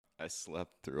I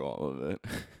slept through all of it.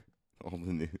 All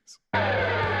the news.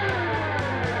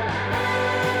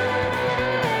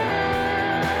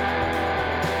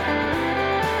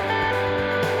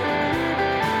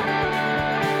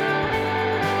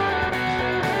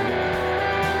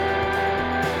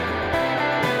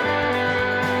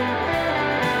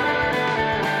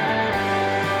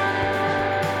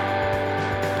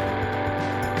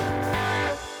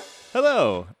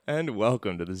 Hello, and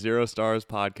welcome to the Zero Stars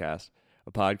Podcast,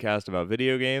 a podcast about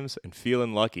video games and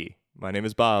feeling lucky. My name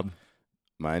is Bob.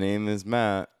 My name is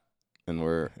Matt, and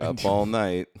we're up all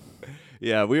night.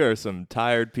 Yeah, we are some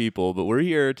tired people, but we're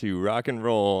here to rock and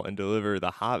roll and deliver the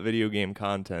hot video game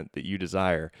content that you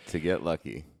desire. To get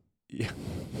lucky. Yeah.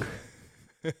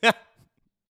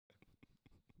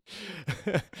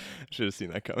 Should have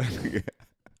seen that coming.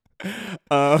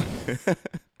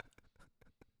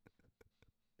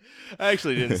 I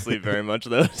actually didn't sleep very much,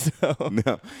 though. So.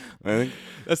 No, I think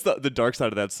that's the dark side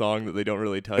of that song that they don't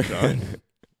really touch on.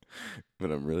 But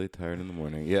I'm really tired in the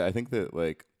morning. Yeah, I think that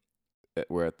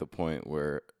we're at the point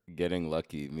where getting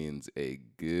lucky means a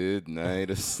good night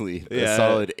of sleep. Yeah. A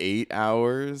solid 8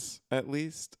 hours at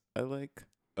least. I like.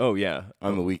 Oh yeah,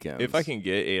 on the weekends. If I can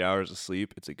get 8 hours of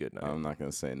sleep, it's a good night. I'm not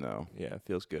gonna say no. Yeah, it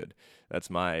feels good. That's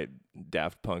my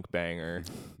Daft Punk banger.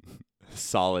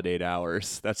 Solid 8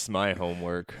 hours. That's my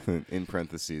homework. In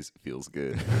parentheses, feels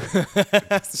good.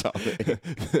 Solid.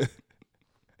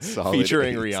 Solid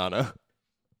Featuring 8. Rihanna.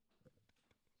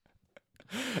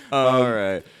 All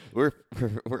right, we're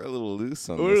a little loose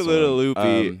on we're this a little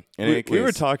one. loopy. We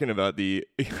were talking about the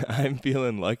 "I'm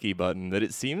feeling lucky" button that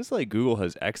it seems like Google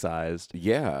has excised.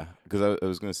 Yeah, because I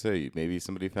was going to say maybe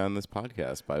somebody found this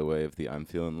podcast by way of the "I'm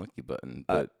feeling lucky" button,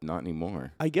 but not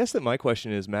anymore. I guess that my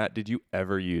question is, Matt, did you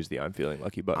ever use the "I'm feeling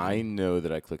lucky" button? I know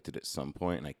that I clicked it at some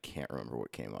point, and I can't remember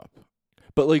what came up.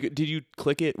 But, like, did you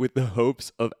click it with the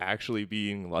hopes of actually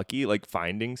being lucky, like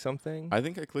finding something? I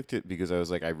think I clicked it because I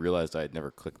was like, I realized I had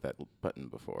never clicked that button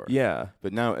before. Yeah.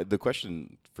 But now the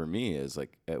question for me is,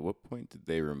 like, at what point did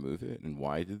they remove it, and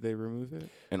why did they remove it?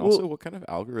 And also, what kind of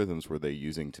algorithms were they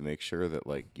using to make sure that,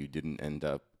 like, you didn't end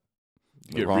up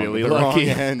Get wrong, really the lucky.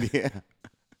 wrong end, yeah.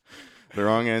 The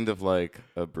wrong end of, like,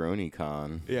 a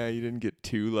BronyCon. Yeah, you didn't get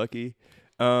too lucky.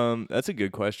 That's a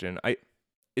good question.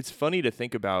 It's funny to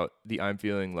think about the "I'm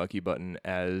feeling lucky" button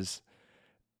as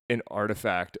an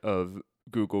artifact of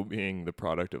Google being the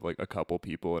product of like a couple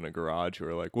people in a garage who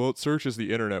are like, well, it searches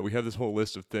the internet. We have this whole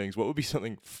list of things. What would be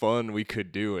something fun we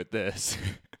could do with this?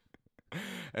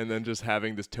 And then just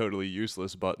having this totally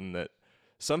useless button that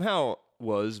somehow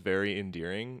was very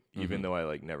endearing, even though I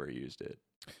like never used it.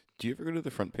 Do you ever go to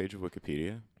the front page of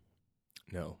Wikipedia?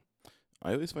 No.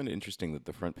 I always find it interesting that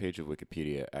the front page of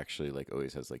Wikipedia actually like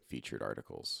always has like featured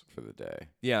articles for the day.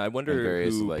 Yeah, I wonder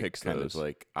various, who like, picks kind those. of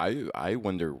like I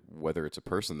wonder whether it's a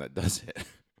person that does it.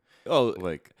 Oh,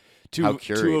 like to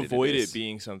curated avoid it it is.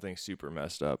 being something super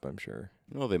messed up, I'm sure.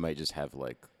 Well, they might just have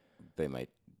they might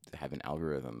have an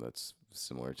algorithm that's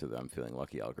similar to the "I'm feeling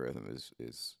lucky" algorithm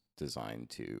is designed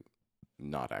to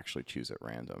not actually choose at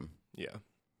random. Yeah.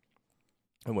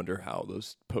 I wonder how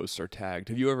those posts are tagged.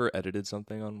 Have you ever edited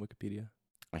something on Wikipedia?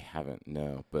 I haven't,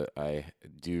 no, but I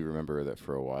do remember that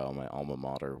for a while my alma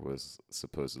mater was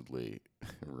supposedly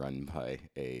run by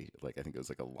I think it was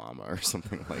like a llama or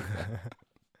something like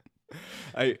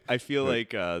that. I feel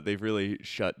like they've really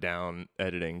shut down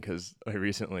editing because I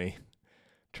recently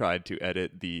tried to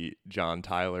edit the John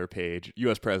Tyler page,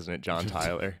 U.S. President John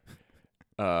Tyler,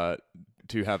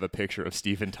 to have a picture of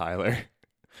Steven Tyler.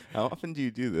 How often do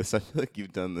you do this? I feel like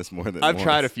you've done this more than I've once.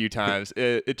 tried a few times.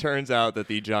 It turns out that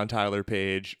the John Tyler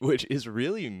page, which is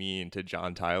really mean to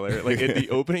John Tyler, like the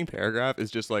opening paragraph is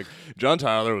just like, John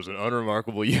Tyler was an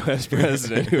unremarkable U.S.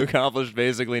 president who accomplished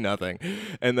basically nothing.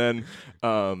 And then,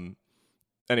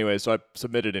 anyway, so I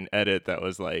submitted an edit that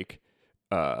was like,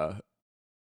 have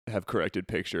corrected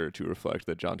picture to reflect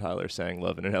that John Tyler sang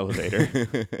 "Love in an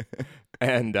Elevator."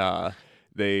 And,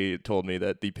 they told me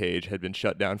that the page had been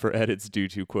shut down for edits due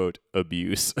to, quote,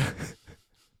 abuse.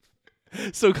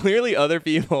 So clearly other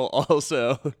people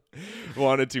also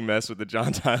wanted to mess with the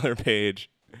John Tyler page.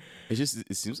 It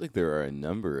seems like there are a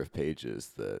number of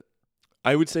pages that...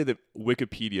 I would say that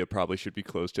Wikipedia probably should be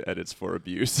closed to edits for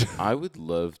abuse. I would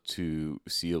love to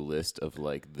see a list of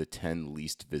like the 10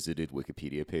 least visited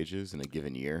Wikipedia pages in a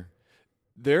given year.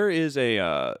 There is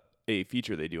a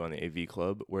feature they do on the AV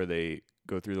Club where they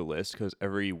go through the list because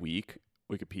every week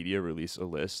Wikipedia release a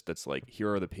list that's like,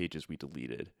 here are the pages we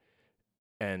deleted,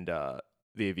 and the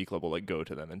AV Club will like go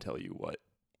to them and tell you what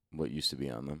used to be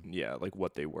on them. Yeah, like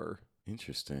what they were.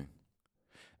 Interesting.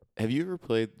 Did you ever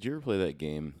play that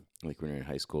game like when you were in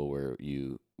high school where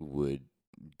you would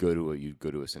you'd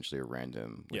go to essentially a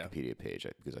random Wikipedia page,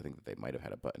 because I think that they might have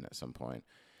had a button at some point,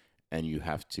 and you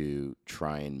have to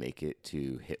try and make it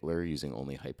to Hitler using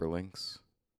only hyperlinks.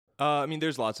 I mean,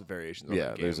 there's lots of variations on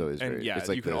that game. There's always and it's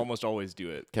like you can almost always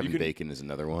do it. Kevin Bacon is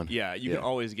another one. Yeah, you can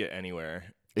always get anywhere.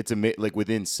 It's like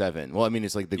within 7. Well, I mean,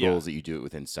 it's like the goal is that you do it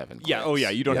within 7 clicks. Yeah. Oh yeah,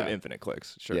 you don't have infinite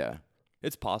clicks. Sure. Yeah,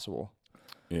 it's possible.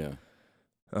 Yeah.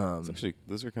 It's actually,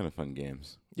 those are kind of fun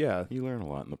games. Yeah, you learn a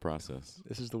lot in the process.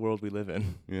 This is the world we live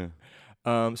in.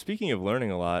 Yeah. Speaking of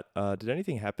learning a lot, did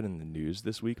anything happen in the news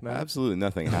this week, Matt? Absolutely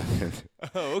nothing happened.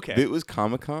 Oh, okay. It was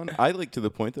Comic-Con. I to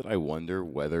the point that I wonder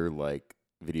whether like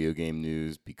video game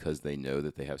news, because they know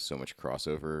that they have so much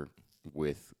crossover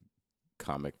with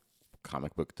comic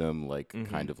bookdom, like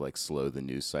kind of like slow the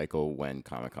news cycle when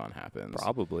Comic-Con happens.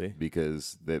 Probably.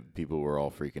 Because people were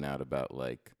all freaking out about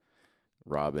like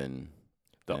Robin,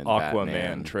 the and Aquaman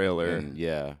Batman, trailer. and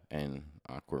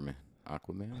Aquaman.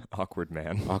 Awkward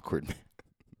man. Awkward man.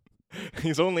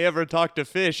 He's only ever talked to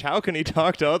fish. How can he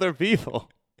talk to other people?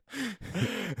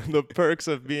 The perks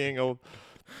of being a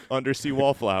undersea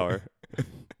wallflower.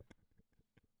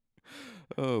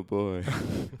 Oh boy.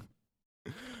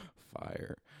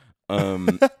 Fire.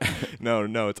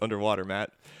 No, it's underwater,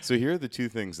 Matt. So here are the two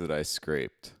things that I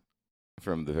scraped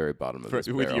from the very bottom of this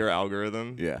barrel. With your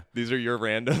algorithm. Yeah. These are your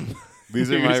random. These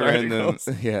are my random.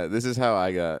 Articles. Yeah, this is how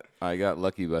I got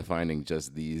lucky by finding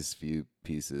just these few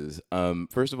pieces.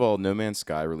 First of all, No Man's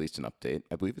Sky released an update.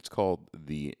 I believe it's called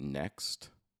the Next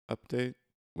update,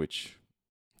 which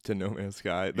to No Man's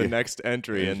Sky, the next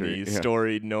entry in the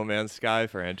storied No Man's Sky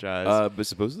franchise. But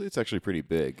supposedly it's actually pretty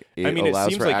big. It it allows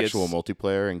seems for like actual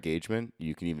multiplayer engagement.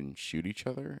 You can even shoot each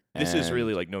other. This is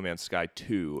really like No Man's Sky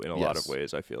 2 in a lot of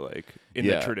ways, I feel like, in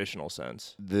the traditional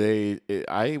sense.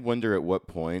 I wonder at what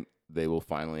point they will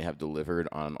finally have delivered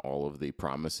on all of the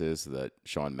promises that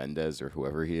Shawn Mendes or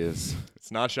whoever he is.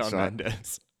 It's not Shawn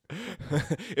Mendes.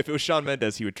 If it was Shawn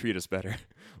Mendes, he would treat us better.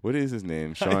 What is his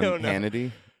name? Sean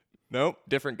Hannity? Nope,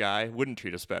 different guy. Wouldn't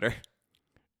treat us better.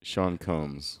 Sean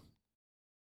Combs.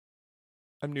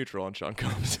 I'm neutral on Sean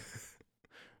Combs.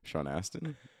 Sean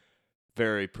Astin?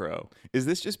 Very pro. Is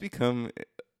this just become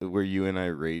where you and I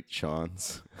rate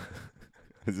Sean's?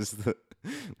 Is this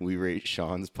we rate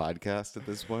Sean's podcast at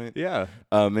this point? Yeah.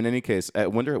 In any case, I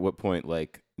wonder at what point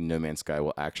like No Man's Sky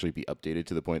will actually be updated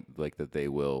to the point like that they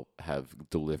will have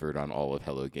delivered on all of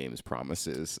Hello Games'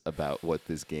 promises about what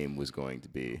this game was going to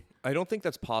be. I don't think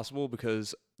that's possible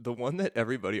because the one that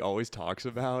everybody always talks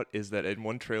about is that in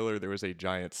one trailer there was a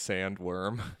giant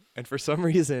sandworm. And for some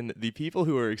reason, the people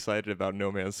who are excited about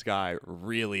No Man's Sky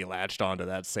really latched onto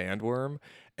that sandworm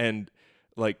and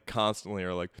like constantly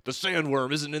are like, the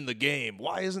sandworm isn't in the game.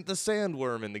 Why isn't the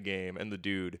sandworm in the game? And the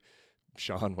dude,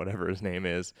 Sean, whatever his name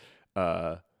is,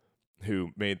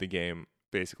 who made the game,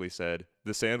 basically said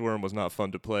the sandworm was not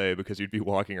fun to play because you'd be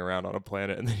walking around on a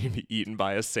planet and then you'd be eaten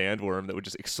by a sandworm that would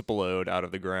just explode out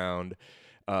of the ground.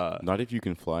 Not if you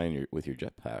can fly with your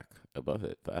jetpack above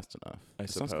it fast enough. I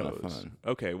suppose. Sounds kind of fun.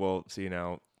 Okay, well, see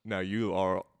now you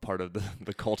are part of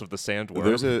the cult of the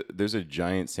sandworm. There's a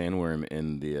giant sandworm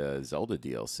in the Zelda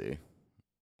DLC.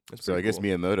 So I guess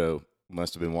Miyamoto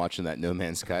must have been watching that No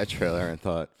Man's Sky trailer and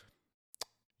thought,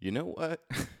 you know what?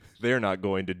 They're not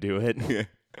going to do it.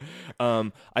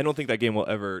 I don't think that game will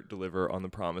ever deliver on the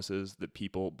promises that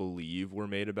people believe were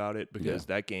made about it because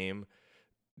that game,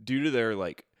 due to their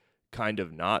like kind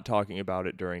of not talking about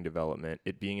it during development,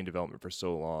 it being in development for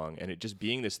so long, and it just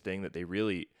being this thing that they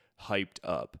really hyped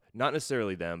up, not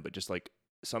necessarily them, but just like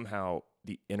somehow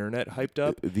the internet hyped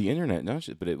up. The internet, not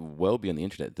just, but it well beyond the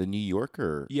internet. The New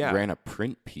Yorker ran a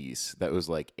print piece that was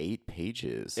like 8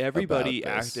 pages. Everybody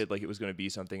acted like it was going to be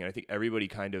something, and I think everybody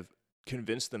kind of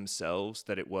convinced themselves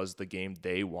that it was the game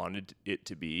they wanted it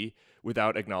to be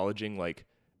without acknowledging like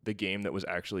the game that was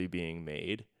actually being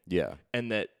made. Yeah.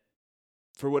 And that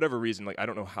for whatever reason, like I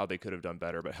don't know how they could have done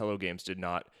better, but Hello Games did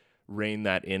not rein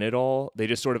that in at all. They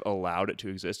just sort of allowed it to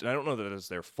exist. And I don't know that that's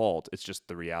their fault. It's just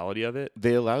the reality of it.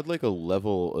 They allowed like a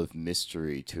level of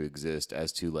mystery to exist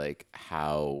as to like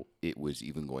how it was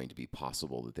even going to be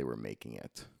possible that they were making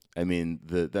it. I mean,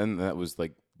 then that was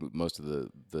like most of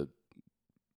the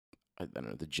I don't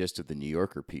know, the gist of the New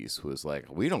Yorker piece was like,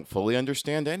 we don't fully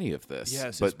understand any of this.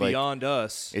 Yes, but it's beyond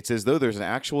us. It's as though there's an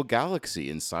actual galaxy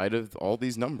inside of all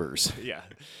these numbers. Yeah.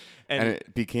 And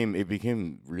it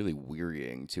became really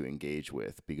wearying to engage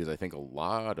with because I think a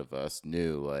lot of us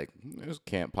knew like this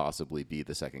can't possibly be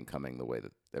the second coming the way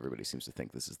that everybody seems to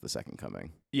think this is the second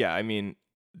coming. Yeah, I mean,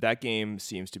 that game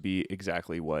seems to be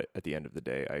exactly what at the end of the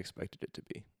day I expected it to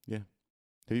be. Yeah.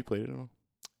 Have you played it at all?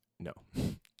 No.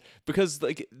 Because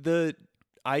like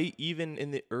I even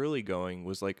in the early going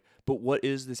was like, but what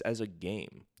is this as a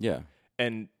game? Yeah.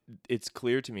 And it's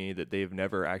clear to me that they've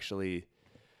never actually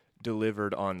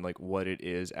delivered on like what it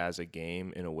is as a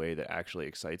game in a way that actually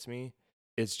excites me.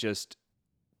 It's just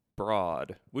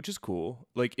broad, which is cool.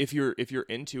 Like if you're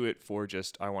into it for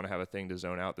just I want to have a thing to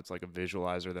zone out that's like a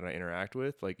visualizer that I interact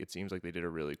with, like it seems like they did a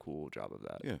really cool job of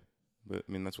that. Yeah. But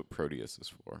I mean, that's what Proteus is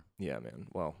for. Yeah, man.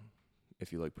 Well,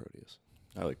 if you like Proteus.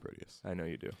 I like Proteus. I know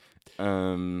you do.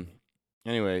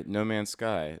 Anyway, No Man's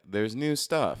Sky. There's new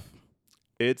stuff.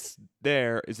 It's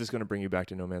there. Is this going to bring you back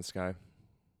to No Man's Sky?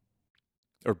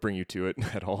 Or bring you to it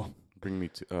at all? Bring me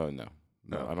to... Oh, no.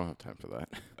 No, No. I don't have time for that.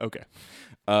 Okay.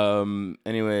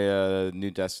 Anyway, new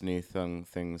Destiny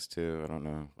things too. I don't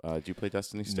know. Do you play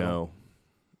Destiny still? No.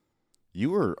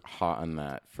 You were hot on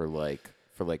that for like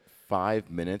 5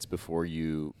 minutes before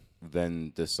you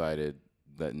then decided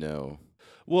that no.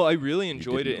 Well, I really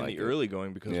enjoyed it didn't in like the it. early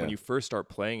going because Yeah. when you first start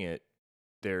playing it,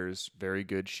 there's very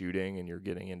good shooting and you're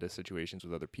getting into situations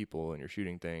with other people and you're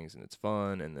shooting things and it's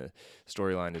fun and the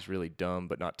storyline is really dumb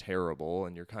but not terrible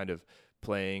and you're kind of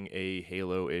playing a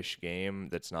Halo-ish game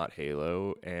that's not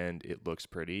Halo and it looks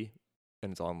pretty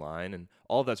and it's online and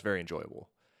all of that's very enjoyable.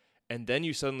 And then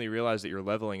you suddenly realize that you're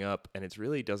leveling up and it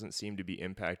really doesn't seem to be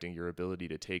impacting your ability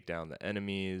to take down the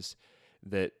enemies,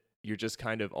 that you're just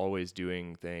kind of always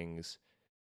doing things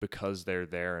because they're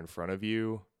there in front of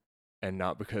you and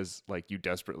not because like you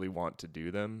desperately want to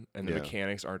do them, and the Yeah.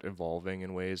 mechanics aren't evolving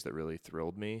in ways that really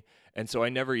thrilled me. And so I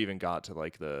never even got to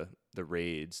like the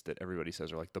raids that everybody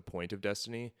says are like the point of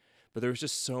Destiny, but there was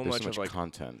just so There's much so much of like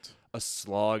content. a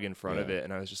slog in front of Yeah. it,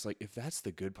 and I was just like, if that's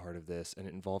the good part of this and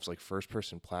it involves like first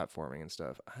person platforming and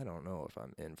stuff, I don't know if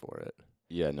I'm in for it.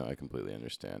 Yeah, no, I completely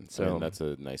understand. So- And that's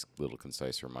a nice little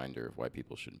concise reminder of why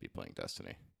people shouldn't be playing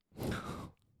Destiny.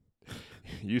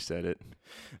 You said it.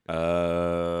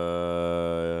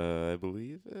 I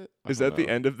believe it. Is that the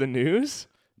end of the news?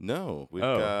 No, we've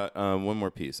Oh. got one more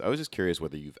piece. I was just curious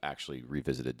whether you've actually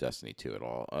revisited Destiny 2 at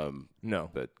all. No.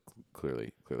 But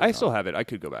clearly I not. still have it. I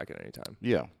could go back at any time.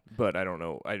 Yeah, But I don't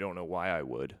know why I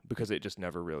would, because it just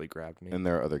never really grabbed me. and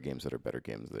there are other games that are better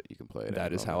games that you can play.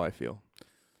 That is how I feel.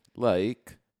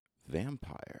 like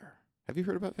Vampire. Have you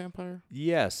heard about Vampire?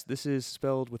 Yes, this is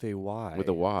spelled with a Y. With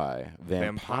a Y.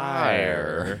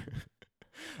 Vampire.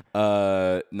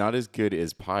 Not as good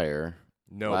as Pyre.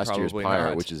 No, Last year's probably Pyre,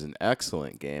 not. which is an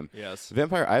excellent game. Yes.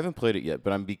 Vampire, I haven't played it yet,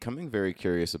 but I'm becoming very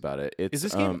curious about it. Is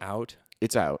this game out?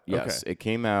 It's out, yes. It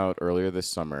came out earlier this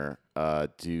summer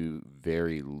to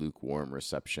very lukewarm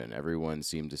reception. Everyone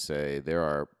seemed to say there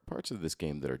are parts of this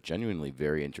game that are genuinely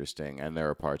very interesting, and there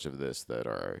are parts of this that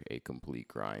are a complete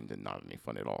grind and not any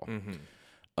fun at all.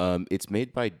 Mm-hmm. It's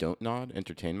made by Don't Nod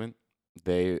Entertainment.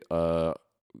 They,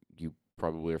 you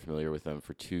probably are familiar with them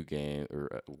for two games,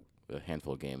 or a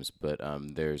handful of games, but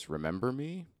there's Remember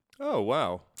Me. Oh,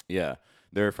 wow. Yeah,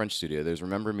 they're a French studio. There's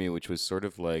Remember Me, which was sort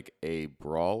of like a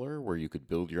brawler where you could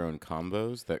build your own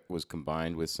combos that was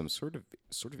combined with some sort of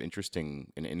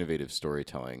interesting and innovative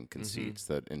storytelling conceits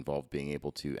that involved being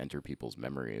able to enter people's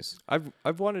memories.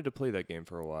 I've wanted to play that game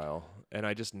for a while, and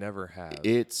I just never have.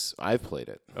 I've played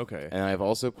it. Okay. And I've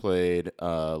also played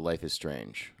Life is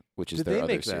Strange, which is Did their they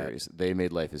other make that? series. They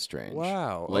made Life is Strange.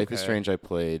 Wow. Life is okay. Strange I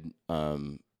played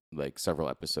like several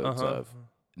episodes Uh-huh. of.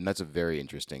 And that's a very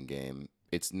interesting game.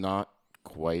 It's not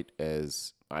quite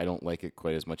as... I don't like it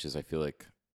quite as much as I feel like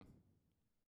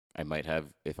I might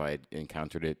have if I had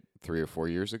encountered it 3 or 4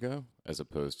 years ago, as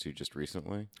opposed to just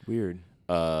recently. Weird.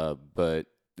 But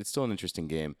it's still an interesting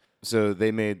game. So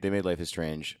they made Life is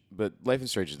Strange, but Life is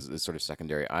Strange is sort of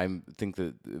secondary. I think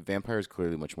that Vampire is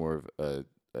clearly much more of a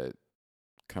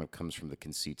kind of comes from the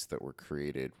conceits that were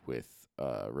created with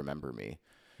Remember Me,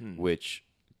 which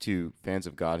to fans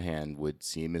of God Hand would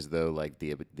seem as though like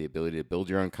the ability to build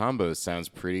your own combos sounds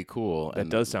pretty cool. That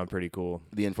does sound pretty cool.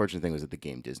 The unfortunate thing was that the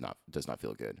game does not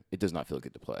feel good. It does not feel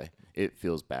good to play. It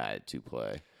feels bad to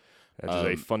play. That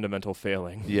is a fundamental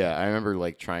failing. Yeah, I remember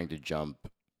like trying to jump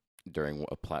during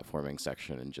a platforming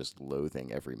section and just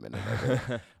loathing every minute of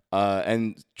it.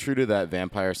 And true to that,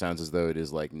 Vampire sounds as though it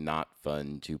is like not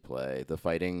fun to play. The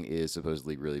fighting is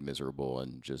supposedly really miserable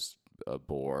and just a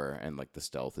bore, and like the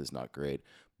stealth is not great.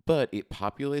 But it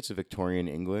populates a Victorian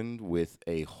England with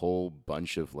a whole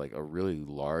bunch of like a really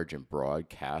large and broad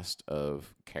cast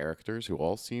of characters who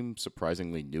all seem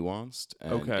surprisingly nuanced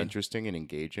and interesting and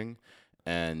engaging.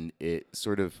 And it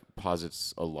sort of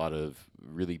posits a lot of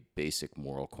really basic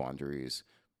moral quandaries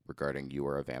regarding you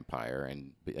are a vampire.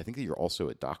 And I think that you're also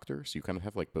a doctor. So you kind of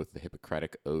have like both the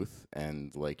Hippocratic Oath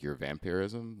and like your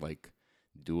vampirism like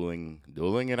dueling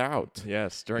it out.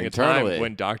 Yes, during internally. a time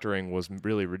when doctoring was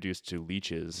really reduced to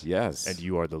leeches. Yes. And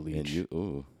you are the leech.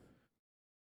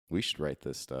 We should write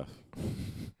this stuff.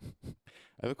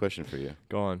 I have a question for you.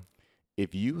 Go on.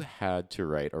 If you had to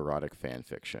write erotic fan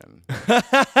fiction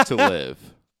to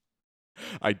live,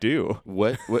 I do.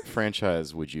 What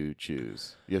franchise would you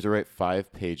choose? You have to write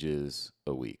 5 pages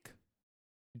a week.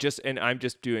 And I'm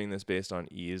just doing this based on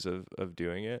ease of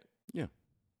doing it. Yeah.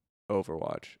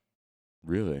 Overwatch.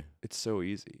 Really? It's so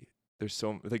easy. There's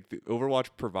the Overwatch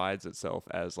provides itself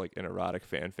as like an erotic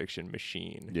fan fiction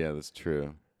machine. Yeah, that's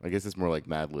true. I guess it's more like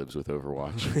Mad Libs with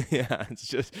Overwatch. Yeah, it's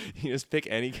just you just pick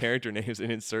any character names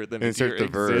and insert them into your the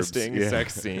existing verbs.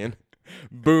 sex scene.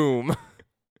 Boom.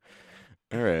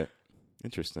 All right.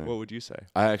 Interesting. What would you say?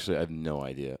 I have no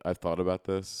idea. I've thought about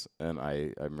this, and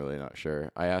I'm really not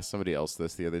sure. I asked somebody else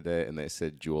this the other day, and they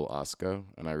said Jewel Osco,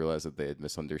 and I realized that they had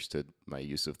misunderstood my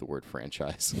use of the word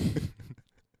franchise.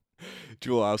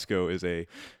 Jewel Osco is a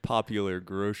popular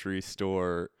grocery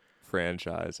store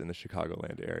franchise in the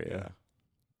Chicagoland area. Yeah.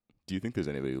 Do you think there's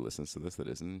anybody who listens to this that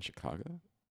isn't in Chicago?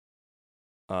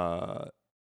 No.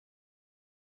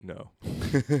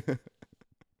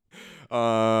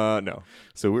 No.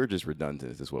 So we're just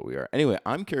redundant is what we are. Anyway,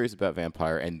 I'm curious about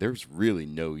Vampire, and there's really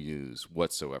no news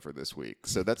whatsoever this week.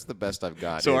 So that's the best I've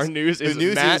got. So our news is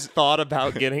Matt thought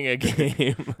about getting a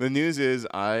game. The news is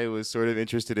I was sort of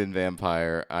interested in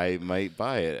Vampire. I might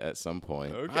buy it at some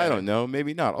point. Okay. I don't know.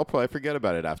 Maybe not. I'll probably forget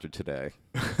about it after today.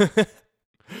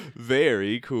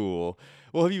 Very cool.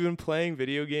 Well, have you been playing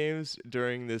video games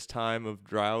during this time of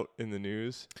drought in the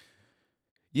news?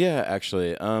 Yeah,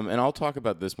 actually. And I'll talk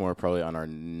about this more probably on our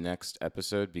next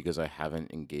episode because I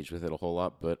haven't engaged with it a whole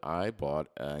lot, but I bought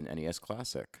an NES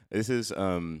Classic. This is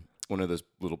one of those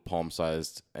little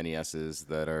palm-sized NESs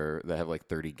that have like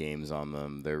 30 games on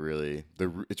them.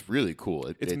 It's really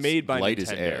cool. It's made by light Nintendo.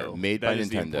 As air. Made that by is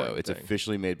Nintendo. It's thing.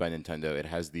 officially made by Nintendo. It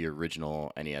has the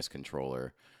original NES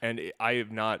controller. And I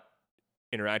have not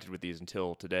interacted with these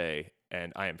until today,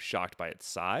 and I am shocked by its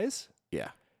size. Yeah.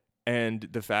 And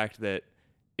the fact that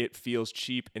it feels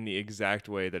cheap in the exact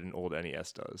way that an old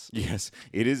NES does. Yes,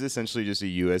 it is essentially just a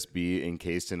USB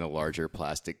encased in a larger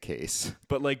plastic case.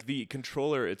 But like the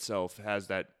controller itself has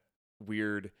that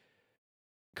weird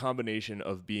combination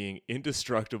of being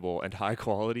indestructible and high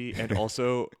quality and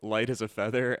also light as a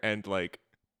feather and like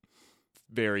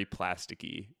very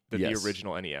plasticky that the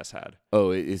original NES had.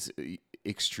 Oh, it is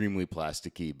extremely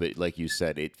plasticky, but like you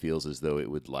said, it feels as though it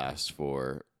would last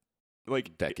for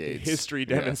like decades. History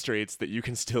demonstrates that you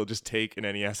can still just take an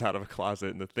NES out of a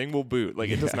closet and the thing will boot. Like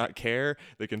it does not care.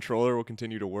 The controller will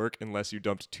continue to work unless you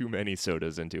dumped too many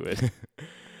sodas into it.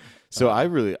 So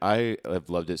I have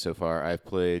loved it so far. I've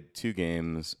played 2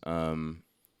 games,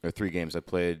 or 3 games. I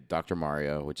played Dr.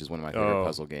 Mario, which is one of my favorite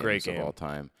puzzle games of all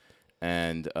time,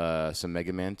 and some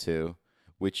Mega Man 2,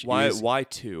 which is why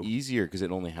 2? Easier because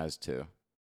it only has 2.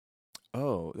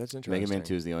 Oh, that's interesting. Mega Man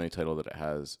 2 is the only title that it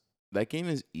has. That game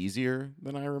is easier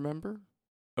than I remember.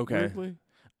 Okay. Weirdly.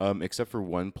 Except for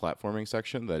one platforming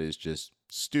section that is just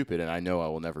stupid, and I know I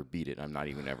will never beat it. I'm not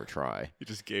even ever try. You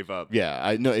just gave up. Yeah,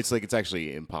 I know. It's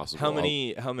actually impossible. How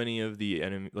many of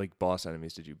the boss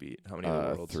enemies did you beat? How many of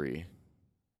the worlds? 3.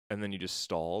 And then you just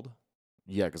stalled?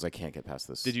 Yeah, because I can't get past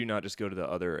this. Did you not just go to the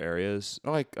other areas?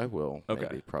 Oh, I will. Okay.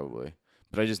 Maybe, probably.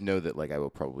 But I just know that I will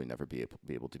probably never be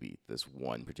able to beat this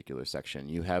one particular section.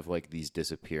 You have these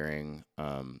disappearing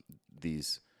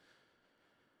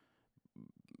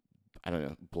I don't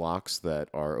know, blocks that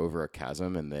are over a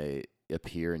chasm and they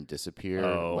appear and disappear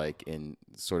in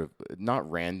sort of not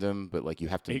random, but you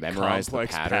have to memorize the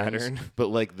patterns. Pattern. But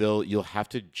you'll have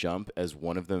to jump as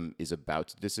one of them is about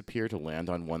to disappear to land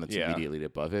on one that's immediately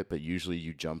above it. But usually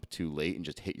you jump too late and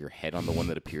just hit your head on the one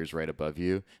that appears right above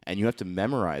you, and you have to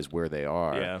memorize where they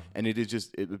are. Yeah. And it is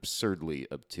just absurdly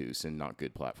obtuse and not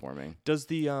good platforming. Does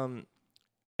the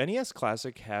NES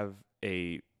Classic have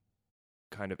a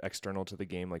kind of external to the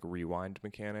game rewind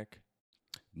mechanic?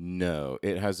 No,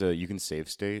 it has you can save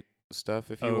state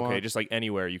stuff if you want. Okay, just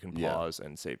anywhere you can pause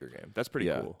and save your game. That's pretty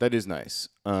cool. That is nice.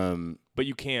 But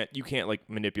you can't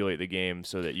manipulate the game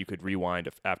so that you could rewind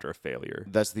after a failure.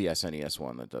 That's the SNES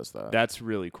one that does that. That's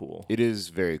really cool. It is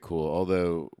very cool,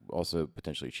 although also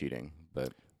potentially cheating.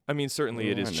 But I mean, certainly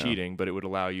it is cheating, but it would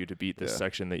allow you to beat this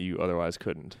section that you otherwise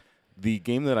couldn't. The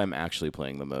game that I'm actually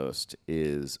playing the most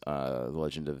is The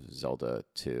Legend of Zelda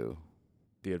 2.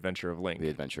 The Adventure of Link. The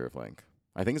Adventure of Link.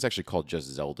 I think it's actually called just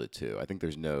Zelda 2. I think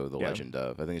there's no The Legend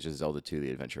of. I think it's just Zelda 2, The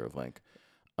Adventure of Link.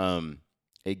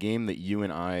 A game that you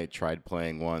and I tried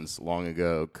playing once long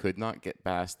ago, could not get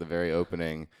past the very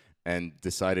opening, and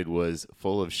decided was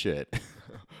full of shit.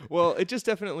 Well, it just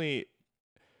definitely...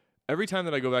 every time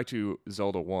that I go back to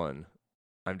Zelda 1,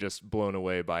 I'm just blown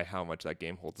away by how much that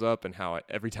game holds up and how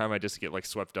every time I just get like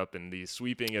swept up in the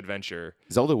sweeping adventure.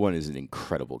 Zelda 1 is an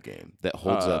incredible game that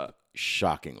holds up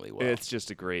shockingly well. It's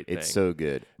just a great thing. It's so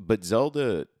good. But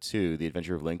Zelda 2, The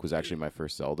Adventure of Link, was actually my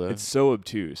first Zelda. It's so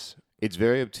obtuse. It's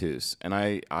very obtuse. And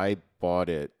I bought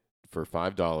it for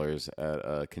 $5 at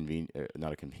a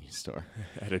not a convenience store.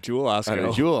 At a Jewel Osco. At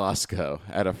a Jewel Osco.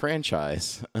 At a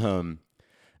franchise.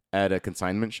 At a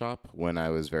consignment shop when I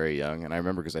was very young. And I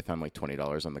remember because I found like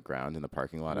 $20 on the ground in the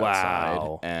parking lot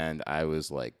outside. And I was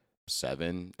like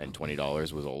 7, and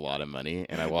 $20 was a lot of money.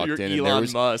 And I walked You're in, Elon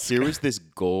and Musk. there was this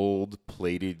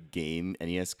gold-plated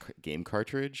NES game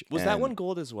cartridge. Was that one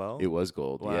gold as well? It was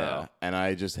gold, Wow. yeah. And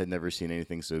I just had never seen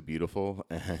anything so beautiful.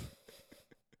 And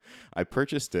I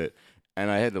purchased it, and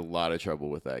I had a lot of trouble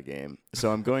with that game.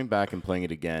 So I'm going back and playing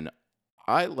it again.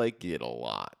 I like it a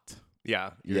lot.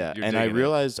 Yeah. You're and I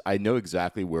realized I know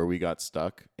exactly where we got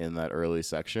stuck in that early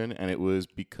section, and it was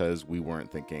because we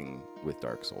weren't thinking with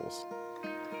Dark Souls.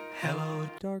 Hello,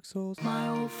 Dark Souls, my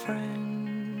old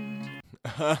friend.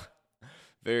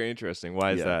 Very interesting.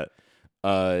 Why is that?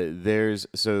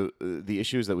 The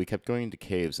issue is that we kept going into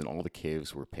caves, and all the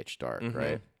caves were pitch dark,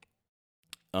 right?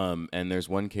 And there's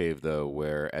one cave though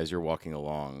where, as you're walking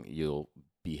along, you'll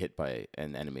be hit by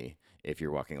an enemy if you're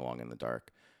walking along in the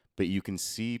dark. But you can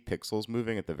see pixels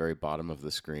moving at the very bottom of the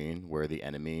screen where the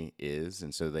enemy is,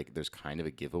 and so there's kind of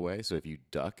a giveaway. So if you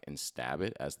duck and stab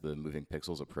it as the moving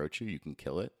pixels approach you, you can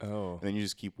kill it. Oh. And then you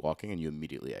just keep walking, and you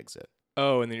immediately exit.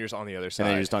 Oh, and then you're just on the other side. And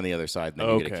then you're just on the other side, and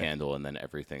then you get a candle, and then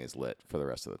everything is lit for the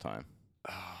rest of the time.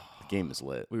 The game is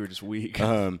lit. We were just weak.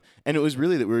 And it was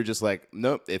really that we were just like,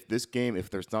 nope, if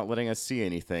there's not letting us see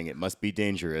anything, it must be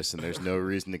dangerous, and there's no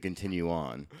reason to continue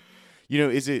on. You know,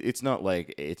 it's not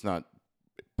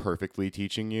perfectly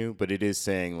teaching you, but it is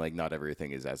saying like not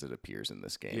everything is as it appears in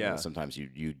this game. Yeah. And sometimes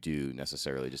you do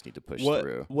necessarily just need to push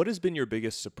through. What has been your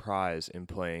biggest surprise in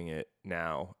playing it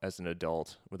now as an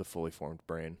adult with a fully formed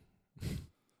brain?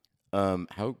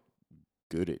 How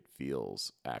good it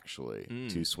feels actually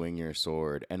to swing your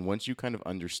sword, and once you kind of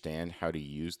understand how to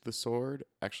use the sword,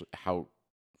 actually how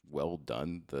well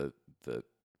done the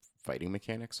fighting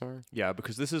mechanics are. Yeah,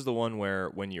 because this is the one where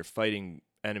when you're fighting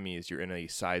enemies, you're in a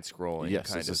side-scrolling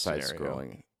kind of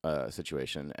side-scrolling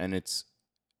situation, and it's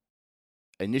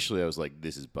initially I was like,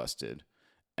 this is busted,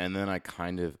 and then I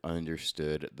kind of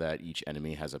understood that each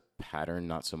enemy has a pattern,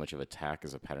 not so much of attack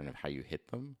as a pattern of how you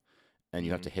hit them, and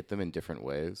you have to hit them in different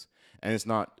ways, and it's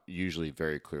not usually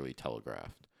very clearly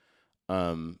telegraphed.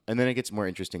 And then it gets more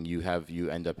interesting. You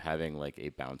end up having like a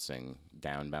bouncing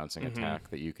attack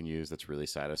that you can use. That's really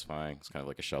satisfying. It's kind of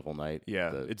like a Shovel Knight.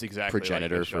 Yeah, it's exactly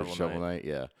progenitor like for Shovel Knight.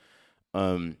 Yeah.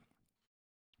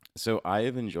 So I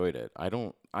have enjoyed it. I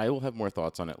will have more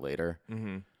thoughts on it later.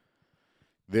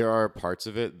 There are parts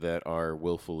of it that are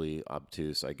willfully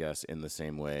obtuse, I guess, in the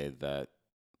same way that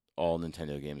all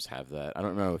Nintendo games have that. I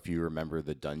don't know if you remember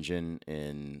the dungeon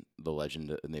in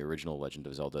the original Legend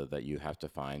of Zelda that you have to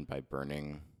find by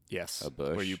burning a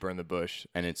bush. Where you burn the bush.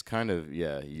 And it's kind of,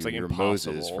 you're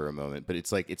Moses for a moment, but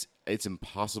it's like it's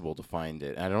impossible to find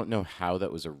it. And I don't know how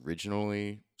that was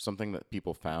originally something that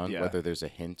people found, whether there's a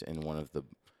hint in one of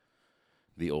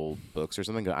the old books or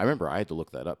something. I remember I had to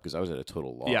look that up because I was at a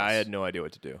total loss. Yeah, I had no idea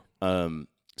what to do.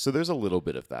 So there's a little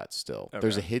bit of that still. Okay.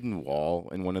 There's a hidden wall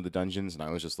in one of the dungeons, and I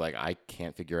was just like, I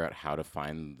can't figure out how to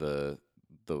find the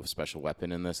special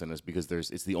weapon in this, and it's because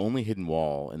it's the only hidden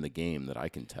wall in the game that I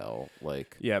can tell.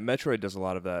 Like, yeah, Metroid does a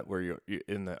lot of that where you're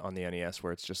on the NES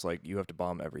where it's just like you have to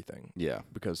bomb everything. Yeah,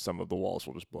 because some of the walls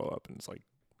will just blow up, and it's like,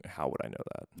 how would I know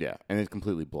that? Yeah, and it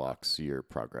completely blocks your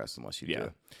progress unless you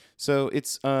do. So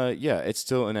it's it's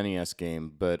still an NES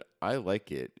game, but I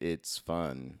like it. It's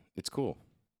fun. It's cool.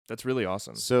 That's really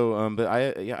awesome. So, but I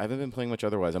haven't been playing much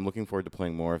otherwise. I'm looking forward to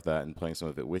playing more of that and playing some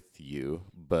of it with you,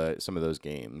 but some of those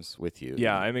games with you.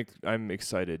 Yeah, I'm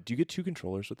excited. Do you get 2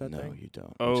 controllers with that thing? No, you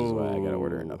don't. Which is why I got to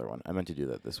order another one. I meant to do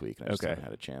that this week, and I just haven't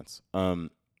had a chance.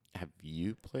 Have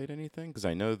you played anything? Because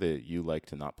I know that you like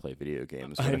to not play video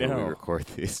games whenever we record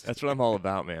these. That's what I'm all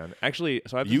about, man. Actually,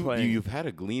 so I've been playing. You've had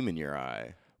a gleam in your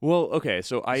eye. Well, okay,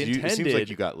 so I intended. It seems like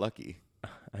you got lucky.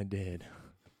 I did.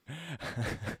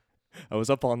 I was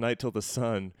up all night till the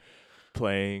sun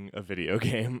playing a video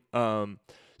game.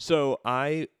 So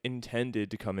I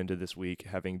intended to come into this week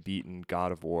having beaten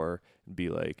God of War and be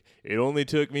like, it only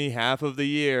took me half of the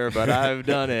year, but I've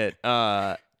done it.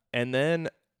 And then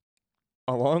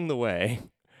along the way,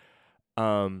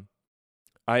 I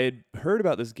had heard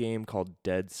about this game called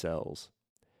Dead Cells,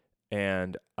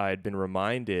 and I'd been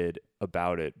reminded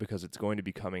about it because it's going to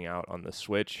be coming out on the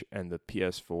Switch and the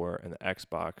PS4 and the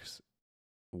Xbox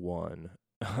 1.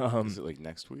 Is it like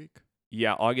next week?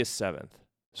 Yeah, August 7th.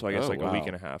 So I guess like a week wow.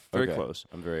 and a half. Very Okay. close.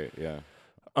 I'm very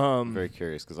Um,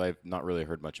 curious because I've not really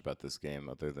heard much about this game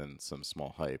other than some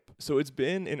small hype. so it's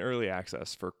been in early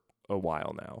access for a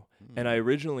while now. And I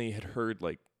originally had heard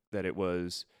like that it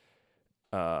was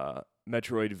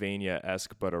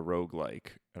Metroidvania-esque but a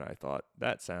roguelike. And I thought,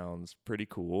 that sounds pretty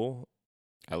cool.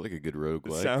 I like a good It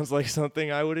roguelike. sounds like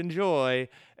something I would enjoy.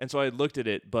 And so I looked at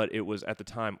it, but it was at the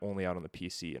time only out on the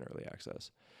PC in early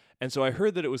access. And so I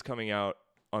heard that it was coming out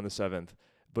on the 7th.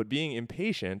 But being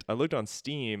impatient, I looked on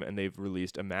Steam and they've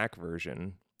released a Mac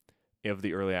version of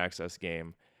the early access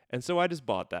game. And so I just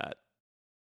bought that.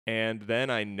 And then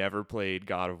I never played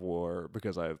God of War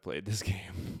because I have played this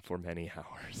game for many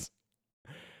hours.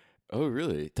 Oh,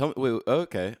 really? Tell me. Wait,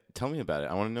 okay. Tell me about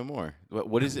it. I want to know more.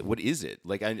 What is it? What is it?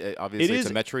 Like, obviously, it's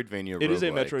a Metroidvania. It is a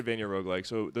roguelike. Metroidvania roguelike.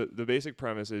 So the basic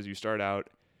premise is you start out.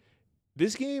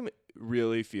 This game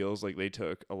really feels like they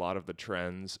took a lot of the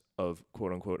trends of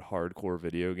quote unquote hardcore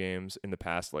video games in the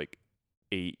past like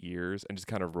 8 years and just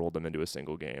kind of rolled them into a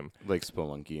single game. Like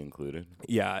Spelunky included.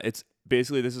 Yeah, it's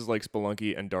basically this is like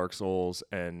Spelunky and Dark Souls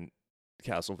and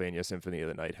Castlevania Symphony of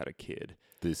the Night had a kid.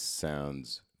 This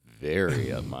sounds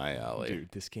very up my alley.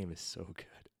 Dude, this game is so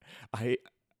good.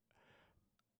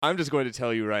 I'm just going to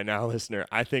tell you right now, listener,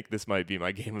 I think this might be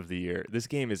my game of the year. This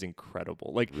game is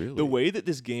incredible. Like Really? the way that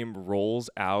this game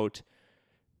rolls out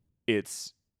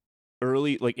its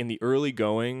early, like in the early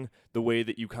going, the way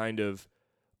that you kind of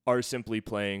are simply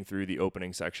playing through the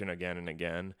opening section again and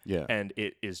again. Yeah. And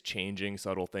it is changing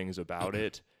subtle things about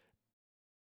it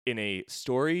in a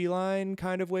storyline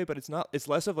kind of way, but it's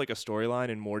less of like a storyline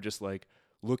and more just like,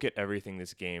 look at everything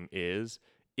this game is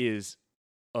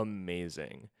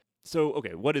amazing. So,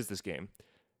 okay, what is this game?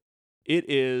 It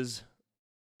is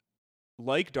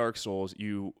like Dark Souls.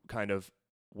 You kind of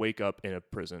wake up in a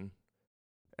prison,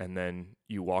 and then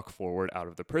you walk forward out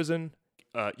of the prison.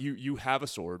 You have a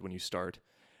sword when you start,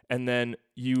 and then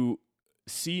you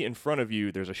see in front of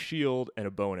you there's a shield and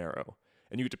a bow and arrow,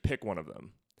 and you get to pick one of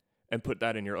them and put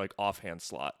that in your like offhand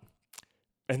slot.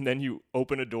 And then you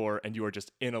open a door, and you are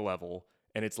just in a level,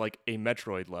 and it's like a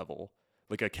Metroid level.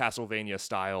 Like a Castlevania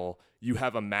style, you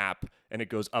have a map and it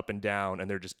goes up and down and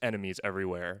there are just enemies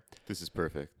everywhere. This is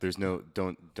perfect. There's no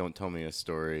don't tell me a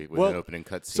story with an opening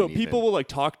cutscene. So people will like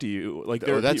talk to you like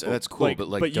that's cool,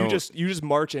 but you just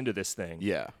march into this thing.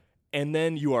 Yeah. And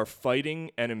then you are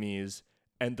fighting enemies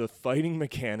and the fighting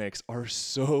mechanics are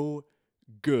so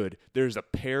good. There's a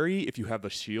parry if you have the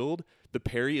shield. The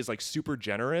parry is like super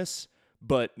generous,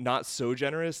 but not so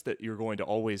generous that you're going to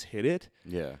always hit it.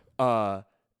 Yeah.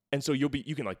 And so you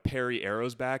can like parry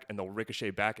arrows back and they'll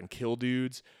ricochet back and kill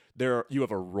dudes. You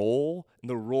have a roll and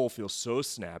the roll feels so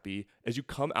snappy. As you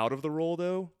come out of the roll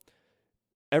though,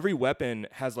 every weapon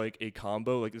has like a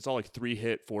combo. Like it's all like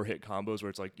 3-hit, 4-hit combos where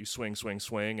it's like you swing, swing,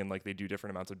 swing and like they do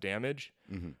different amounts of damage.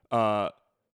 Mm-hmm.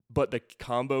 But the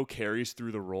combo carries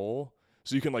through the roll.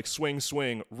 So you can like swing,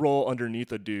 swing, roll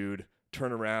underneath a dude,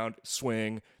 turn around,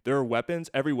 swing. There are weapons.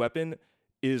 Every weapon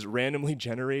is randomly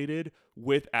generated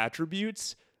with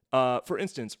attributes. For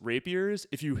instance, rapiers,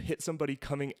 if you hit somebody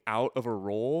coming out of a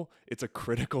roll, it's a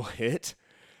critical hit.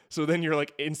 So then you're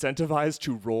like incentivized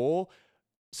to roll.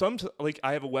 Like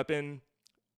I have a weapon,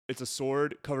 it's a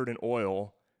sword covered in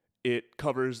oil. It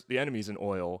covers the enemies in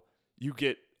oil. You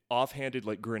get offhanded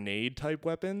like grenade type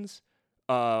weapons.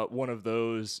 One of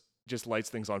those just lights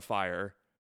things on fire.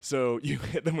 So you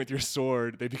hit them with your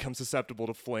sword, they become susceptible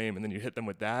to flame, and then you hit them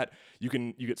with that. You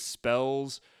get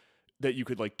spells that you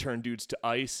could like turn dudes to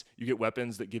ice. You get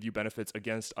weapons that give you benefits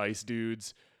against ice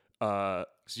dudes. So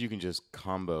you can just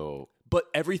combo. But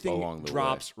everything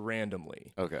drops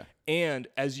randomly. Okay. And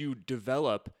as you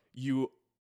develop,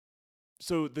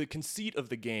 so the conceit of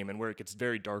the game and where it gets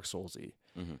very Dark Soulsy,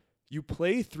 mm-hmm. you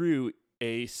play through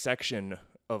a section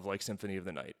of like Symphony of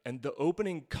the Night, and the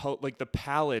opening like the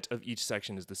palette of each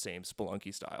section is the same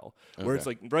Spelunky style, where it's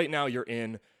like right now you're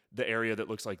in the area that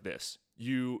looks like this.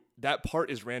 That part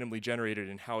is randomly generated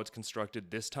in how it's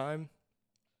constructed this time,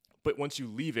 but once you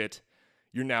leave it,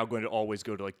 you're now going to always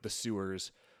go to like the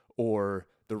sewers or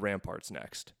the ramparts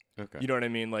next. Okay. You know what I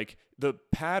mean? Like the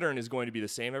pattern is going to be the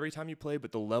same every time you play,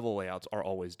 but the level layouts are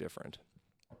always different.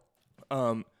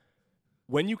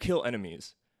 When you kill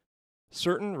enemies,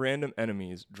 certain random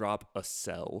enemies drop a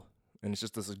cell, and it's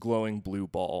just this glowing blue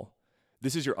ball.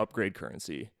 This is your upgrade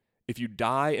currency. If you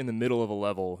die in the middle of a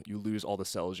level, you lose all the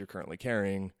cells you're currently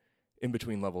carrying. In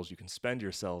between levels, you can spend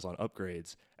your cells on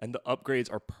upgrades, and the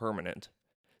upgrades are permanent.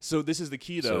 So this is the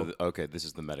key, though. This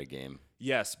is the meta game.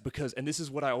 Yes, and this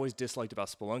is what I always disliked about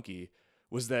Spelunky,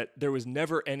 was that there was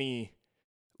never any,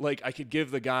 like, I could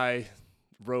give the guy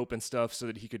rope and stuff so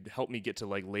that he could help me get to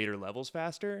like later levels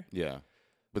faster. Yeah.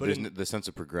 But the sense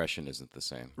of progression isn't the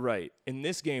same. Right. In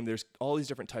this game, there's all these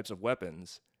different types of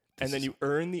weapons. And then you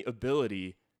earn the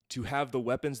ability to have the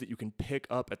weapons that you can pick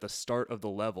up at the start of the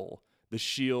level, the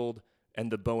shield and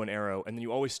the bow and arrow. And then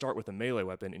you always start with a melee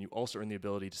weapon, and you also earn the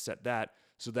ability to set that.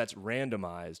 So that's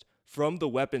randomized from the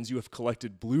weapons you have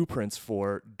collected blueprints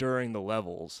for during the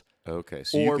levels. Okay,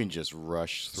 so you can just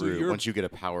rush through. Once you get a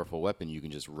powerful weapon, you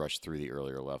can just rush through the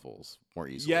earlier levels more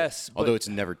easily. Yes. Although it's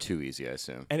never too easy, I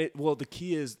assume. And the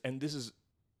key is, and there's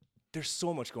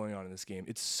so much going on in this game.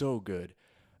 It's so good.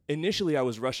 Initially, I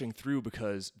was rushing through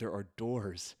because there are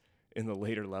doors in the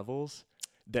later levels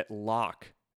that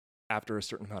lock after a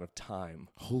certain amount of time.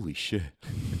 Holy shit.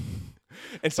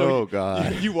 And so oh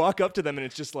god, you walk up to them and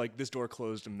it's just like, this door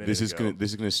closed a minute ago.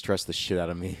 This is gonna stress the shit out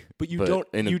of me. But you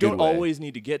don't always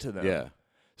need to get to them. Yeah.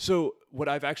 So what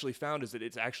I've actually found is that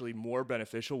it's actually more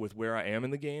beneficial with where I am in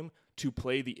the game to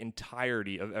play the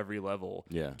entirety of every level.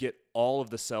 Yeah. Get all of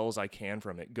the cells I can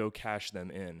from it, go cash them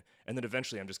in, and then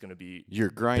eventually I'm just going to be You're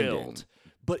grinding build.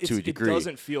 But to a degree. It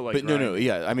doesn't feel like But grinding. no,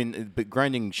 yeah. I mean, but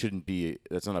grinding shouldn't be.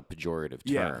 That's not a pejorative term.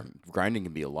 Yeah. Grinding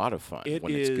can be a lot of fun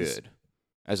when it's good,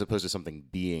 as opposed to something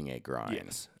being a grind.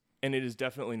 Yes, and it is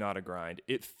definitely not a grind.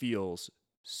 It feels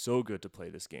so good to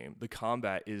play this game. The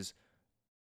combat is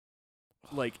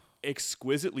like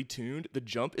exquisitely tuned. The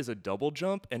jump is a double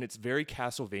jump, and it's very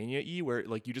Castlevania-y, where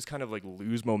like you just kind of like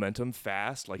lose momentum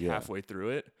fast, like halfway through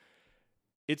it.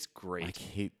 It's great.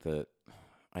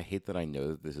 I hate that I know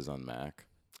that this is on Mac.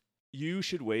 You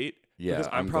should wait. Yeah, because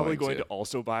I'm probably going to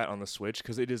also buy it on the Switch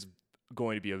because it is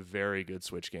going to be a very good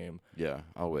Switch game. Yeah,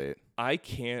 I'll wait. I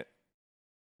can't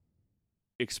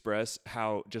express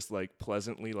how just like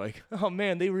pleasantly like, oh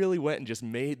man, they really went and just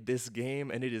made this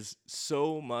game, and it is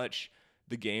so much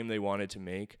the game they wanted to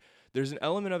make. There's an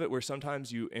element of it where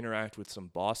sometimes you interact with some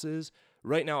bosses.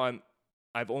 Right now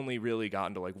I've only really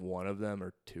gotten to like one of them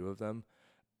or two of them.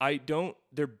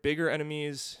 They're bigger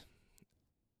enemies.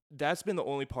 That's been the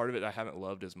only part of it I haven't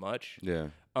loved as much. Yeah.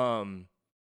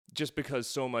 Just because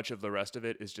so much of the rest of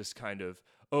it is just kind of,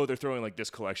 oh, they're throwing like this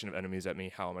collection of enemies at me.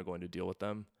 How am I going to deal with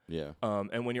them? Yeah.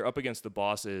 And when you're up against the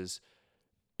bosses,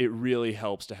 it really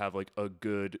helps to have like a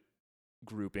good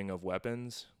grouping of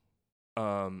weapons. You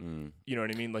know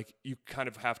what I mean? Like you kind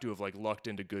of have to have like lucked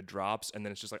into good drops, and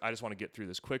then it's just like, I just want to get through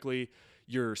this quickly.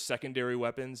 Your secondary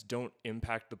weapons don't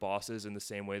impact the bosses in the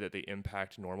same way that they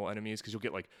impact normal enemies, because you'll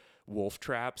get like wolf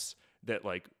traps that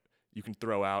like you can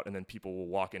throw out, and then people will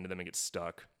walk into them and get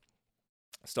stuck.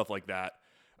 Stuff like that.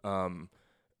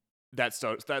 That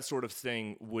sort of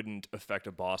thing wouldn't affect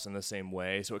a boss in the same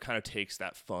way, so it kind of takes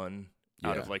that fun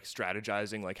out of like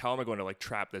strategizing, like how am I going to like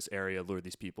trap this area, lure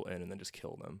these people in, and then just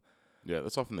kill them. Yeah,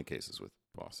 that's often the cases with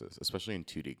bosses, especially in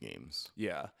 2D games.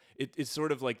 Yeah, it's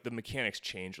sort of like the mechanics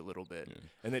change a little bit,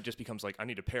 and it just becomes like I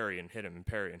need to parry and hit him and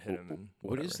parry and hit him. And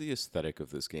what is the aesthetic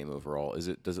of this game overall?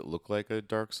 Does it look like a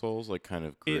Dark Souls, like kind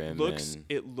of grim?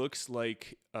 It looks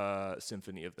like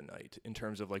Symphony of the Night in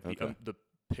terms of like the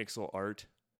pixel art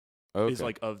is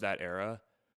like of that era,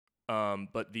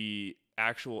 but the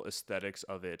actual aesthetics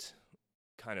of it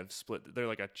kind of split. They're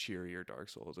like a cheerier Dark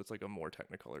Souls. It's like a more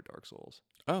Technicolor Dark Souls.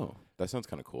 Oh, that sounds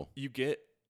kind of cool. You get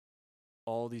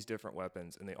all these different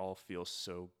weapons, and they all feel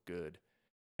so good.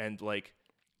 And like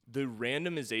the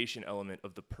randomization element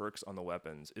of the perks on the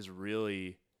weapons is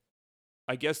really,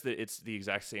 I guess that it's the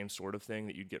exact same sort of thing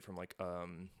that you'd get from like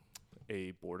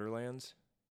a Borderlands,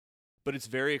 but it's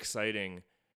very exciting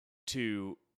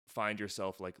to find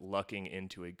yourself like lucking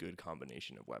into a good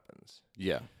combination of weapons.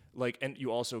 Yeah. Like, and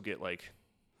you also get like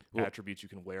attributes you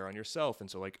can wear on yourself,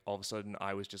 and so like all of a sudden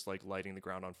I was just like lighting the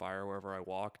ground on fire wherever I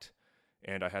walked,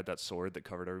 and I had that sword that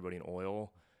covered everybody in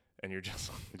oil, and you're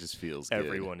just it just feels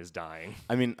everyone good. Is dying.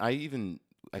 I mean,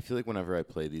 I feel like whenever I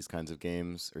play these kinds of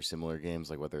games or similar games,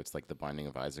 like whether it's like The Binding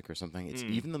of Isaac or something, it's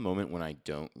even the moment when I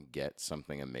don't get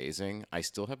something amazing, I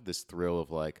still have this thrill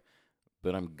of like,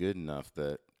 but I'm good enough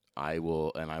that I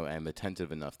will, and I am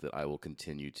attentive enough that I will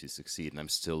continue to succeed, and I'm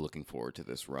still looking forward to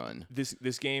this run.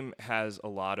 This game has a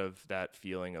lot of that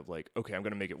feeling of like, okay, I'm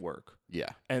going to make it work. Yeah.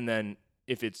 And then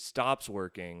if it stops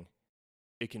working,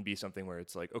 it can be something where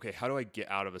it's like, okay, how do I get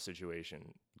out of a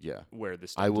situation where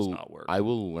this stuff does not work? I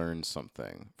will learn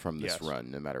something from this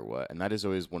run no matter what. And that is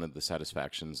always one of the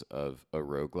satisfactions of a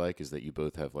roguelike, is that you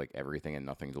both have like everything and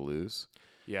nothing to lose.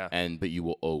 Yeah. But you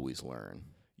will always learn.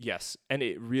 Yes. And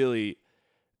it really,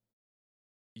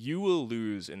 you will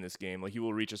lose in this game. Like you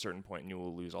will reach a certain point and you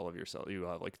will lose all of your cells. You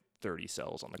will have like 30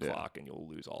 cells on the clock, and you'll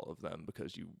lose all of them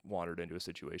because you wandered into a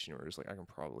situation where it's like, I can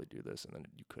probably do this, and then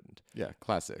you couldn't. Yeah,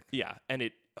 classic. Yeah, and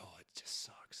it just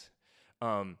sucks.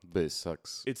 But it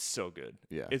sucks. It's so good.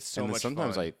 Yeah. It's so and much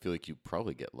sometimes fun. I feel like you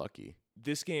probably get lucky.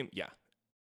 This game, yeah.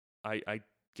 I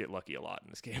get lucky a lot in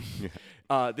this game.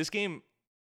 Yeah. This game,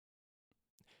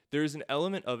 there's an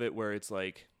element of it where it's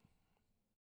like,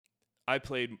 I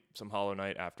played some Hollow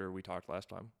Knight after we talked last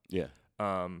time. Yeah.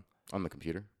 Um, On the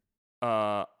computer?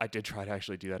 I did try to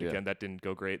actually do that Yeah. again. That didn't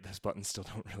go great. Those buttons still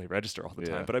don't really register all the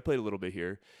Yeah. time, but I played a little bit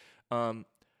here.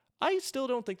 I still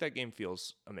don't think that game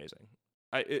feels amazing.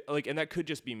 And that could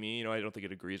just be me. You know, I don't think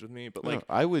it agrees with me, but like, No,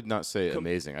 I would not say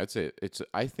amazing. I'd say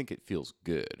I think it feels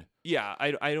good. yeah,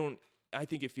 I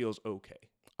think it feels okay.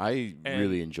 I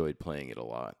really enjoyed playing it a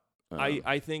lot.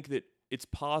 I think that it's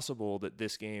possible that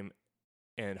this game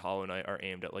and Hollow Knight are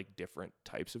aimed at like different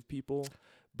types of people,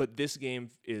 but this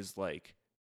game is like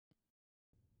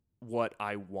what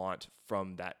I want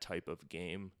from that type of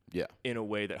game. Yeah. In a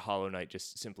way that Hollow Knight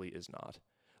just simply is not.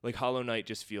 Like Hollow Knight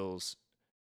just feels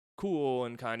cool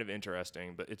and kind of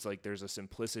interesting, but it's like there's a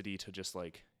simplicity to just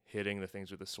like hitting the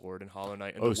things with a sword in Hollow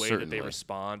Knight and the way that they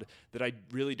respond that I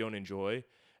really don't enjoy.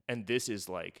 And this is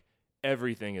like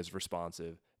everything is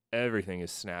responsive, everything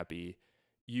is snappy.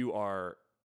 You are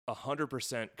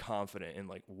 100% confident in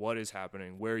like what is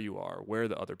happening, where you are, where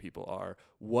the other people are,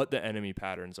 what the enemy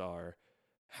patterns are,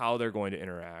 how they're going to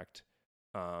interact.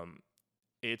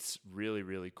 It's really,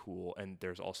 really cool. And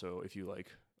there's also, if you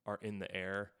like are in the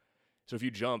air, so if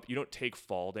you jump, you don't take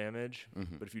fall damage,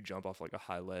 but if you jump off like a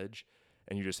high ledge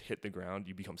and you just hit the ground,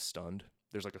 you become stunned.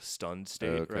 There's like a stunned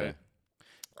state, right?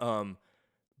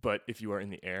 But if you are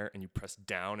in the air and you press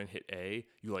down and hit A,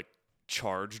 you like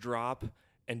charge drop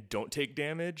and don't take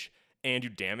damage, and you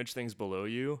damage things below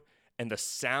you. And the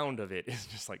sound of it is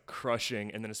just like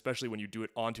crushing. And then especially when you do it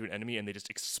onto an enemy and they just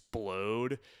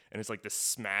explode, and it's like this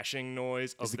smashing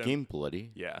noise of Is the game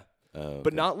bloody? Yeah. Okay.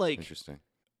 But not like interesting.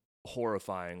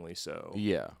 Horrifyingly so.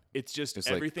 Yeah. It's just it's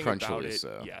everything like about it.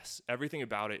 So. Yes. Everything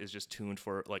about it is just tuned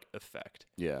for like effect.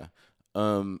 Yeah.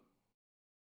 I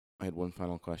had one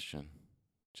final question.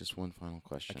 Just one final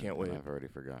question. I can't wait. I've already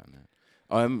forgotten it.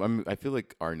 I feel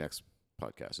like our next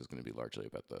podcast is going to be largely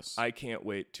about this. I can't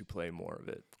wait to play more of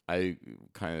it. I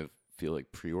kind of feel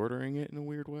like pre-ordering it in a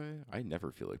weird way. I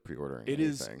never feel like pre-ordering anything. It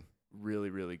is really,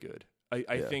 really good.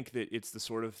 I think that it's the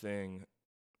sort of thing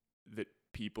that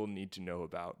people need to know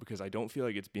about, because I don't feel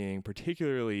like it's being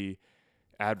particularly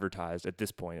advertised at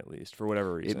this point, at least, for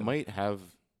whatever reason. It might have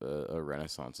a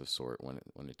renaissance of sort when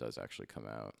it does actually come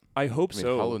out. I hope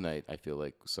so. Hollow Knight, I feel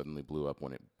like, suddenly blew up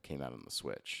when it came out on the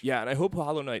Switch. Yeah, and I hope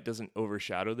Hollow Knight doesn't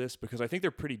overshadow this, because I think they're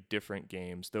pretty different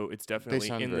games, though it's definitely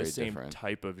in the same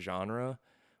type of genre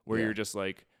where you're just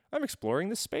like, I'm exploring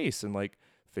this space and like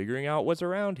figuring out what's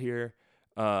around here.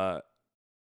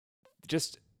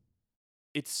 Just,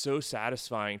 it's so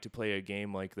satisfying to play a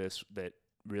game like this that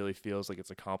really feels like it's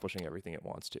accomplishing everything it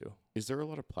wants to. Is there a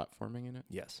lot of platforming in it?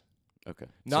 Yes. Okay.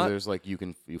 So there's like you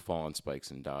fall on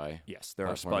spikes and die. Yes, there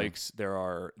are spikes. There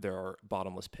are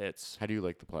bottomless pits. How do you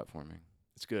like the platforming?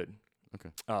 It's good. Okay.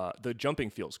 The jumping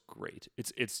feels great.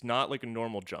 It's not like a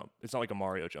normal jump. It's not like a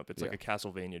Mario jump. It's like a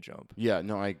Castlevania jump. Yeah.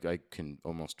 No, I can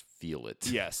almost feel it.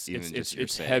 Yes.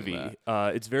 it's heavy.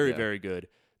 It's very, Yeah. very good.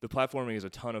 The platforming is a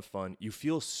ton of fun. You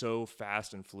feel so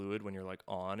fast and fluid when you're like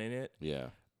on in it. Yeah.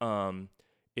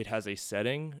 It has a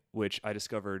setting which I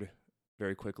discovered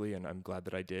very quickly, and I'm glad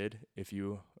that I did. If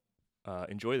you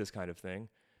enjoy this kind of thing,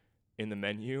 in the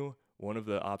menu, one of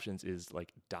the options is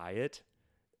like diet,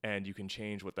 and you can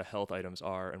change what the health items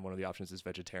are, and one of the options is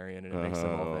vegetarian, and it makes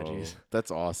them all veggies.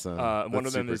 That's awesome. One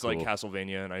of them is like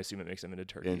Castlevania, and I assume it makes them into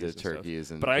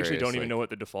turkeys. But I actually don't even know what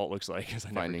the default looks like, because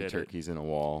I never did it. Finding turkeys in a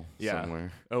wall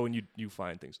somewhere. Oh, and you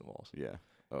find things in the walls. Yeah.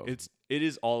 Oh. It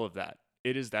is all of that.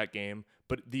 It is that game,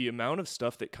 but the amount of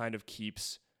stuff that kind of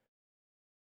keeps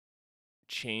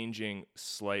changing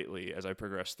slightly as I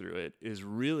progress through it is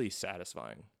really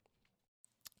satisfying.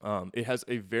 It has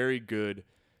a very good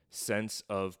sense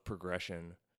of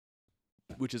progression,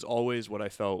 which is always what I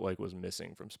felt like was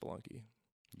missing from Spelunky.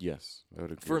 Yes, I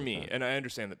would agree for with me. that. And I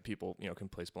understand that people, can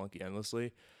play Spelunky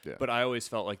endlessly, Yeah. but I always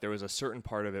felt like there was a certain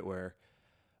part of it where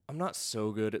I'm not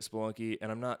so good at Spelunky,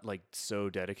 and I'm not like so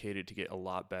dedicated to get a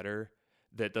lot better,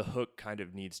 that the hook kind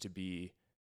of needs to be,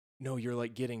 no, you're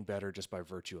like getting better just by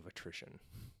virtue of attrition.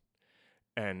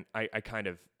 And I kind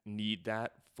of need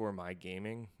that for my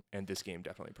gaming, and this game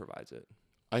definitely provides it.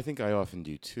 I think I often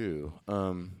do too.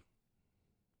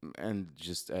 And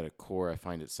just at a core, I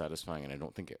find it satisfying, and I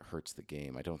don't think it hurts the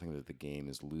game. I don't think that the game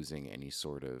is losing any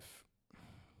sort of...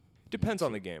 Depends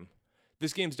on the game.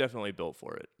 This game's definitely built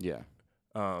for it. Yeah.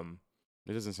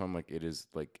 It doesn't sound like it is,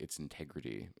 like its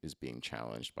integrity is being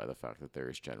challenged by the fact that there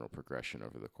is general progression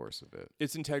over the course of it.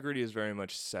 Its integrity is very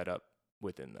much set up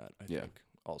within that, I Yeah. think,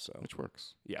 also. Which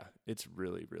works. Yeah, it's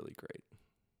really, really great.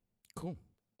 Cool.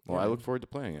 Well, Yeah, I man. look forward to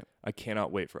playing it. I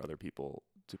cannot wait for other people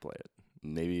to play it.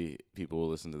 Maybe people will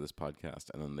listen to this podcast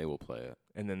and then they will play it.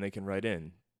 And then they can write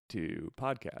in to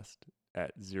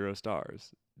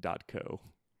podcast@zerostars.co.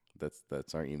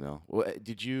 That's our email. Well,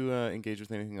 did you engage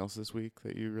with anything else this week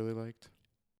that you really liked?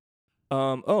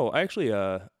 I actually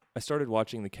I started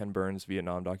watching the Ken Burns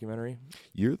Vietnam documentary.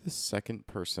 You're the second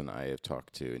person I have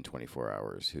talked to in 24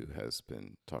 hours who has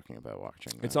been talking about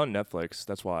watching that. It's on Netflix.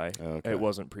 That's why Okay. it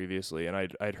wasn't previously, and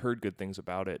I'd heard good things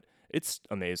about it. It's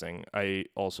amazing. I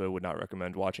also would not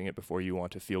recommend watching it before you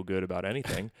want to feel good about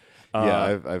anything.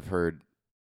 Yeah, I've heard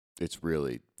it's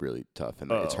really, really tough, and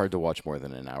it's Oh. hard to watch more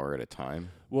than an hour at a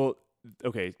time. Well,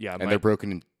 okay, yeah, And they're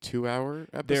broken in 2-hour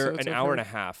episodes. they're an I've hour heard? and a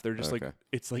half. They're just like Okay.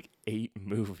 it's like 8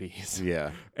 movies.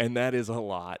 Yeah. And that is a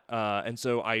lot. And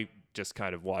so I just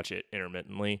kind of watch it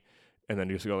intermittently and then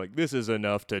just go like, this is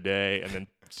enough today. And then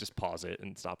just pause it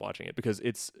and stop watching it because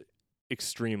it's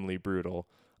extremely brutal.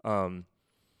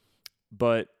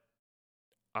 But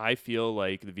I feel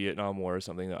like the Vietnam War is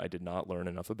something that I did not learn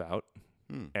enough about.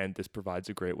 And this provides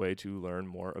a great way to learn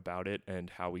more about it and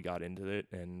how we got into it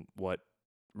and what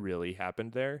really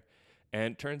happened there.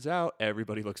 And turns out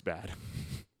everybody looks bad.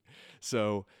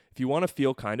 So if you want to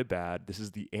feel kind of bad, this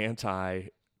is the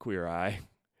anti-Queer Eye.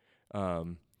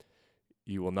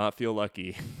 You will not feel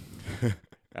lucky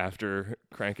after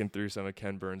cranking through some of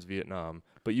Ken Burns' Vietnam,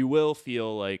 but you will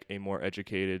feel like a more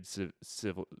educated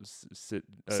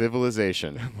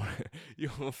Civilization.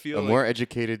 You will feel A like more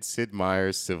educated Sid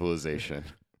Meier's civilization.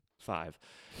 5.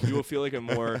 You will feel like a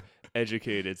more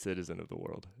educated citizen of the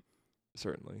world,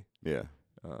 certainly. Yeah.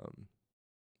 How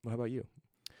about you?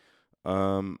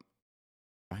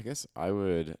 I guess I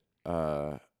would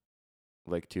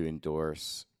like to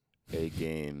endorse a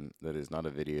game that is not a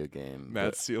video game,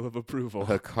 Matt's seal of approval.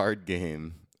 but a card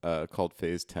game called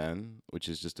Phase 10, which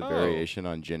is just a variation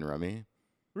on Gin Rummy.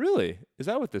 Really? Is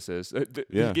that what this is?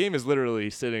 The game is literally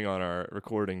sitting on our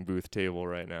recording booth table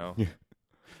right now.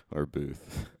 Or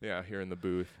booth. Yeah, here in the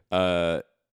booth.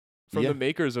 From the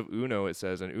makers of Uno, it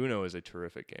says, and Uno is a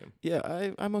terrific game.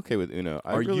 Yeah, I'm okay with Uno.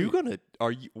 Are you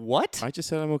what? I just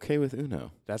said I'm okay with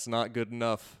Uno. That's not good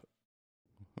enough.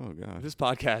 Oh, God. This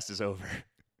podcast is over.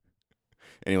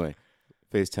 Anyway,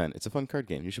 Phase 10. It's a fun card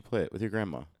game. You should play it with your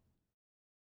grandma.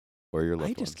 Or your loved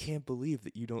I just ones. can't believe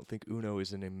that you don't think Uno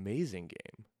is an amazing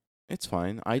game. It's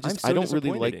fine. I I'm so don't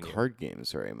really disappointed like in you. card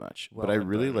games very much. Well, but I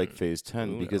really then like Phase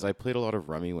 10 because Uno. I played a lot of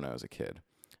Rummy when I was a kid.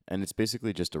 And it's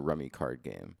basically just a Rummy card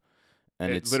game.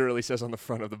 And It literally says on the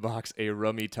front of the box, a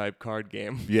rummy type card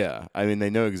game. Yeah. I mean, they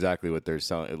know exactly what they're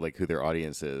selling, like who their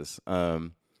audience is.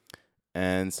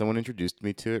 And someone introduced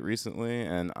me to it recently,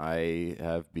 and I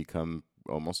have become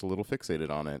almost a little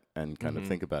fixated on it and kind of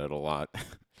think about it a lot.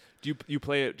 Do you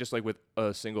play it just like with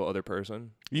a single other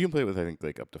person? You can play it with, I think,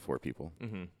 like up to 4 people.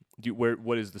 Mm-hmm.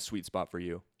 What is the sweet spot for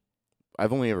you?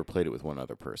 I've only ever played it with one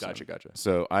other person. Gotcha.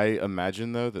 So I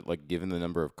imagine, though, that like given the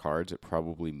number of cards, it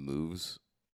probably moves.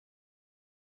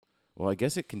 Well, I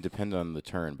guess it can depend on the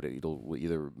turn, but it'll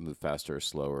either move faster or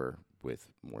slower with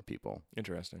more people.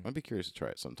 Interesting. I'd be curious to try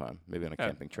it sometime. Maybe on a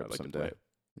camping trip I'd like to someday. play it.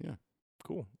 Yeah.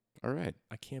 Cool. All right.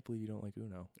 I can't believe you don't like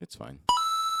Uno. It's fine.